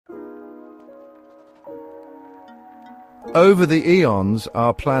Over the eons,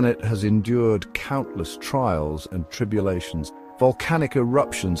 our planet has endured countless trials and tribulations, volcanic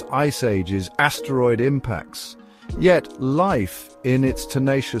eruptions, ice ages, asteroid impacts. Yet life, in its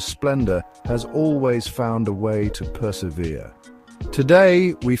tenacious splendor, has always found a way to persevere.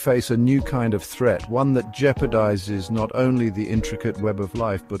 Today, we face a new kind of threat, one that jeopardizes not only the intricate web of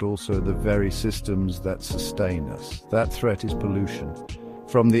life, but also the very systems that sustain us. That threat is pollution.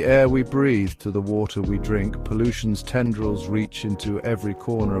 From the air we breathe to the water we drink, pollution's tendrils reach into every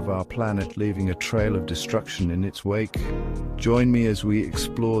corner of our planet, leaving a trail of destruction in its wake. Join me as we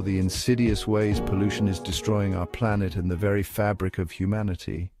explore the insidious ways pollution is destroying our planet and the very fabric of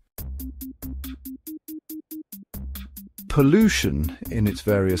humanity. Pollution, in its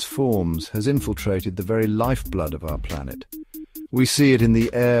various forms, has infiltrated the very lifeblood of our planet. We see it in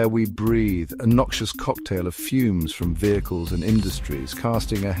the air we breathe, a noxious cocktail of fumes from vehicles and industries,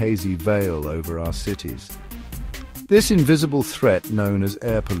 casting a hazy veil over our cities. This invisible threat, known as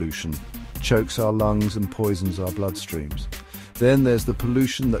air pollution, chokes our lungs and poisons our bloodstreams. Then there's the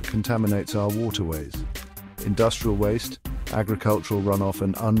pollution that contaminates our waterways. Industrial waste, agricultural runoff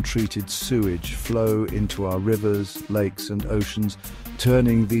and untreated sewage flow into our rivers, lakes and oceans,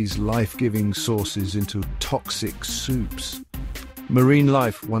 turning these life-giving sources into toxic soups. Marine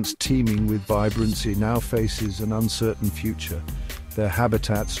life, once teeming with vibrancy, now faces an uncertain future, their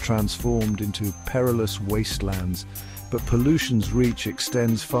habitats transformed into perilous wastelands, but pollution's reach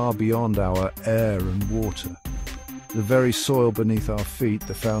extends far beyond our air and water. The very soil beneath our feet,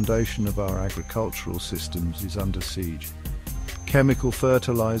 the foundation of our agricultural systems, is under siege. Chemical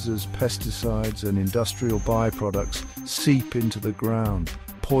fertilizers, pesticides and industrial byproducts seep into the ground,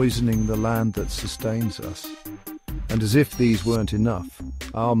 poisoning the land that sustains us. And as if these weren't enough,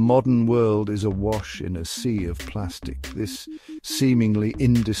 our modern world is awash in a sea of plastic. This seemingly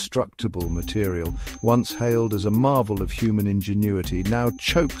indestructible material, once hailed as a marvel of human ingenuity, now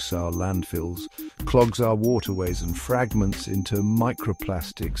chokes our landfills, clogs our waterways and fragments into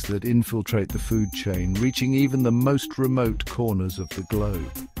microplastics that infiltrate the food chain, reaching even the most remote corners of the globe.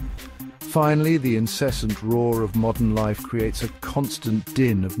 Finally, the incessant roar of modern life creates a constant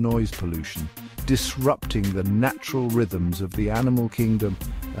din of noise pollution, disrupting the natural rhythms of the animal kingdom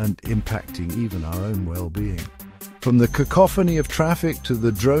and impacting even our own well-being. From the cacophony of traffic to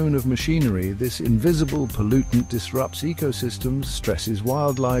the drone of machinery, this invisible pollutant disrupts ecosystems, stresses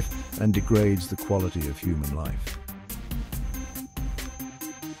wildlife, and degrades the quality of human life.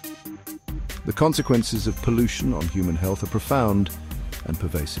 The consequences of pollution on human health are profound and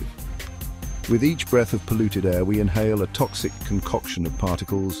pervasive. With each breath of polluted air, we inhale a toxic concoction of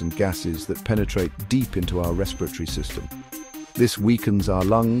particles and gases that penetrate deep into our respiratory system. This weakens our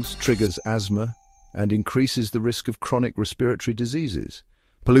lungs, triggers asthma, and increases the risk of chronic respiratory diseases.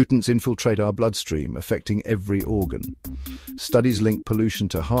 Pollutants infiltrate our bloodstream, affecting every organ. Studies link pollution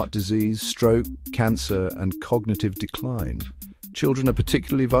to heart disease, stroke, cancer, and cognitive decline. Children are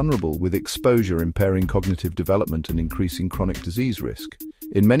particularly vulnerable, with exposure impairing cognitive development and increasing chronic disease risk.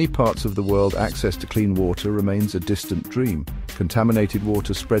 In many parts of the world, access to clean water remains a distant dream. Contaminated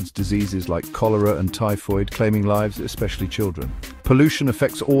water spreads diseases like cholera and typhoid, claiming lives, especially children. Pollution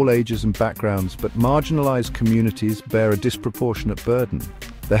affects all ages and backgrounds, but marginalized communities bear a disproportionate burden.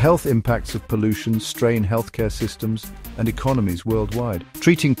 The health impacts of pollution strain healthcare systems and economies worldwide.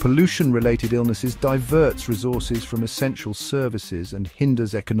 Treating pollution-related illnesses diverts resources from essential services and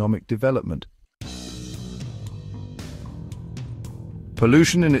hinders economic development.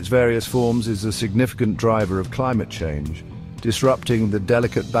 Pollution in its various forms is a significant driver of climate change, disrupting the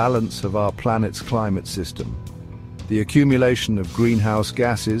delicate balance of our planet's climate system. The accumulation of greenhouse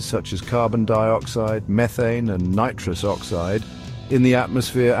gases such as carbon dioxide, methane, and nitrous oxide in the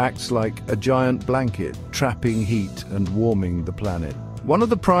atmosphere acts like a giant blanket, trapping heat and warming the planet. One of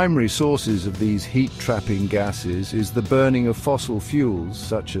the primary sources of these heat-trapping gases is the burning of fossil fuels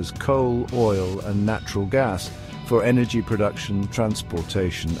such as coal, oil, and natural gas for energy production,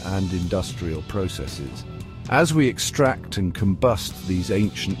 transportation, and industrial processes. As we extract and combust these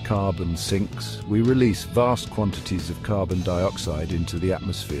ancient carbon sinks, we release vast quantities of carbon dioxide into the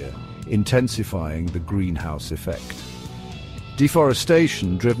atmosphere, intensifying the greenhouse effect.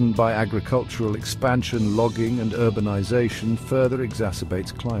 Deforestation, driven by agricultural expansion, logging, and urbanization, further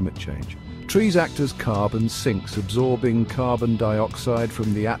exacerbates climate change. Trees act as carbon sinks, absorbing carbon dioxide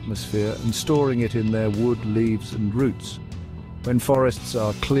from the atmosphere and storing it in their wood, leaves, and roots. When forests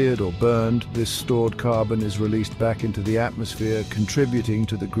are cleared or burned, this stored carbon is released back into the atmosphere, contributing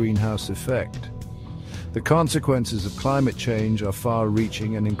to the greenhouse effect. The consequences of climate change are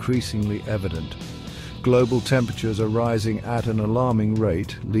far-reaching and increasingly evident. global temperatures are rising at an alarming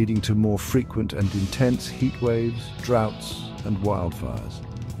rate, leading to more frequent and intense heat waves, droughts, and wildfires.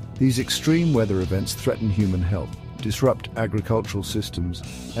 These extreme weather events threaten human health, disrupt agricultural systems,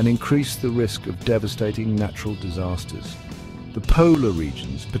 and increase the risk of devastating natural disasters. The polar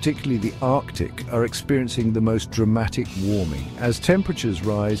regions, particularly the Arctic, are experiencing the most dramatic warming. As temperatures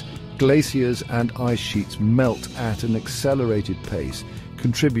rise, glaciers and ice sheets melt at an accelerated pace,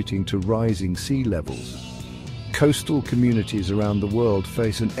 contributing to rising sea levels. Coastal communities around the world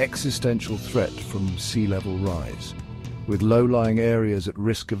face an existential threat from sea level rise, with low-lying areas at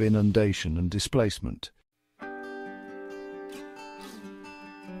risk of inundation and displacement.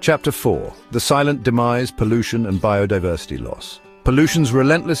 Chapter 4. The silent demise, pollution and biodiversity loss. Pollution's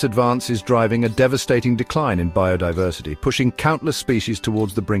relentless advance is driving a devastating decline in biodiversity, pushing countless species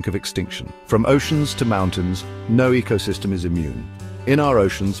towards the brink of extinction. From oceans to mountains, no ecosystem is immune. In our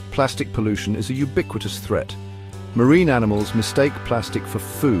oceans, plastic pollution is a ubiquitous threat. Marine animals mistake plastic for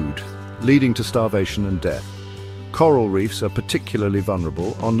food, leading to starvation and death. Coral reefs are particularly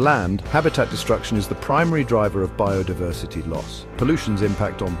vulnerable. On land, habitat destruction is the primary driver of biodiversity loss. Pollution's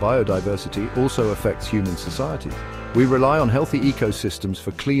impact on biodiversity also affects human societies. We rely on healthy ecosystems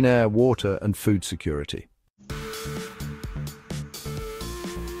for clean air, water, and food security.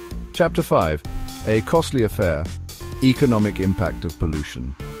 Chapter 5. A costly affair. Economic impact of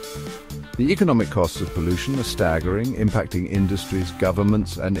pollution. The economic costs of pollution are staggering, impacting industries,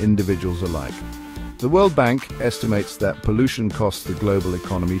 governments, and individuals alike. The World Bank estimates that pollution costs the global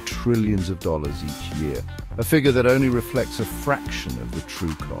economy trillions of dollars each year, a figure that only reflects a fraction of the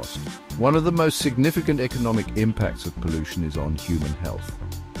true cost. One of the most significant economic impacts of pollution is on human health.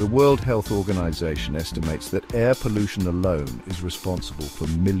 The World Health Organization estimates that air pollution alone is responsible for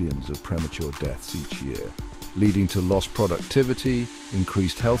millions of premature deaths each year, leading to lost productivity,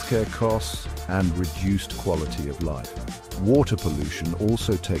 increased healthcare costs, and reduced quality of life. Water pollution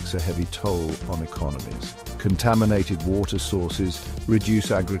also takes a heavy toll on economies. Contaminated water sources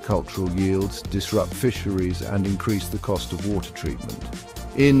reduce agricultural yields, disrupt fisheries, and increase the cost of water treatment.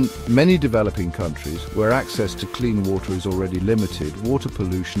 In many developing countries, where access to clean water is already limited, water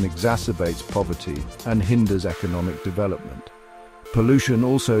pollution exacerbates poverty and hinders economic development. Pollution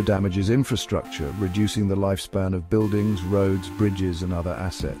also damages infrastructure, reducing the lifespan of buildings, roads, bridges, and other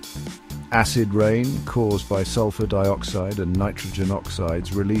assets. Acid rain, caused by sulfur dioxide and nitrogen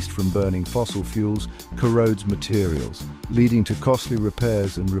oxides released from burning fossil fuels, corrodes materials, leading to costly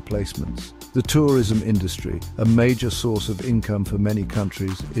repairs and replacements. The tourism industry, a major source of income for many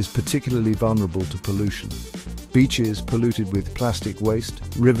countries, is particularly vulnerable to pollution. Beaches polluted with plastic waste,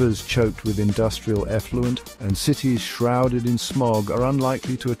 rivers choked with industrial effluent, and cities shrouded in smog are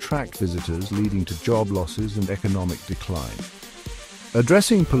unlikely to attract visitors, leading to job losses and economic decline.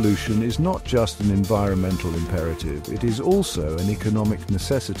 Addressing pollution is not just an environmental imperative, it is also an economic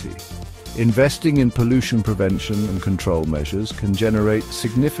necessity. Investing in pollution prevention and control measures can generate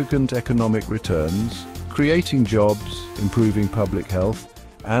significant economic returns, creating jobs, improving public health,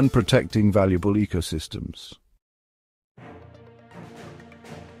 and protecting valuable ecosystems.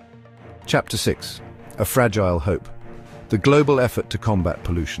 Chapter 6. A fragile hope. The global effort to combat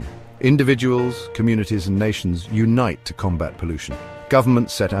pollution. Individuals, communities, and nations unite to combat pollution.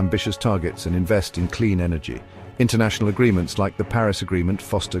 Governments set ambitious targets and invest in clean energy. International agreements like the Paris Agreement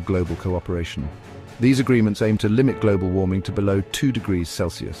foster global cooperation. These agreements aim to limit global warming to below 2 degrees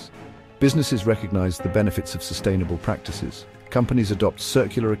Celsius. Businesses recognize the benefits of sustainable practices. Companies adopt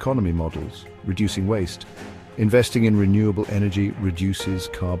circular economy models, reducing waste. Investing in renewable energy reduces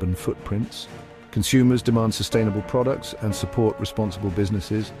carbon footprints. Consumers demand sustainable products and support responsible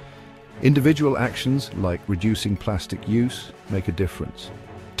businesses. Individual actions like reducing plastic use make a difference.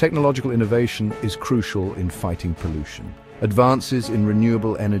 Technological innovation is crucial in fighting pollution. Advances in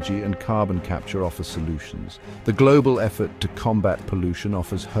renewable energy and carbon capture offer solutions. The global effort to combat pollution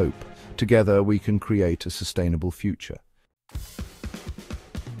offers hope. Together we can create a sustainable future.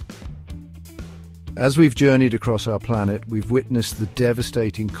 As we've journeyed across our planet, we've witnessed the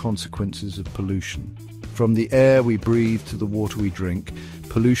devastating consequences of pollution. From the air we breathe to the water we drink,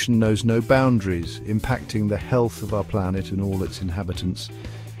 pollution knows no boundaries, impacting the health of our planet and all its inhabitants.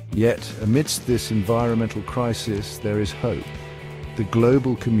 Yet, amidst this environmental crisis, there is hope. The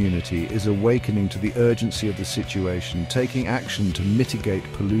global community is awakening to the urgency of the situation, taking action to mitigate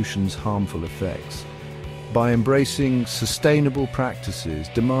pollution's harmful effects. By embracing sustainable practices,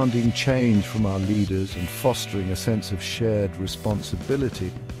 demanding change from our leaders, and fostering a sense of shared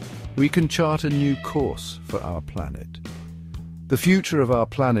responsibility, we can chart a new course for our planet. The future of our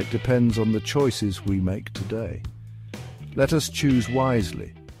planet depends on the choices we make today. Let us choose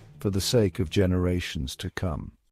wisely, for the sake of generations to come.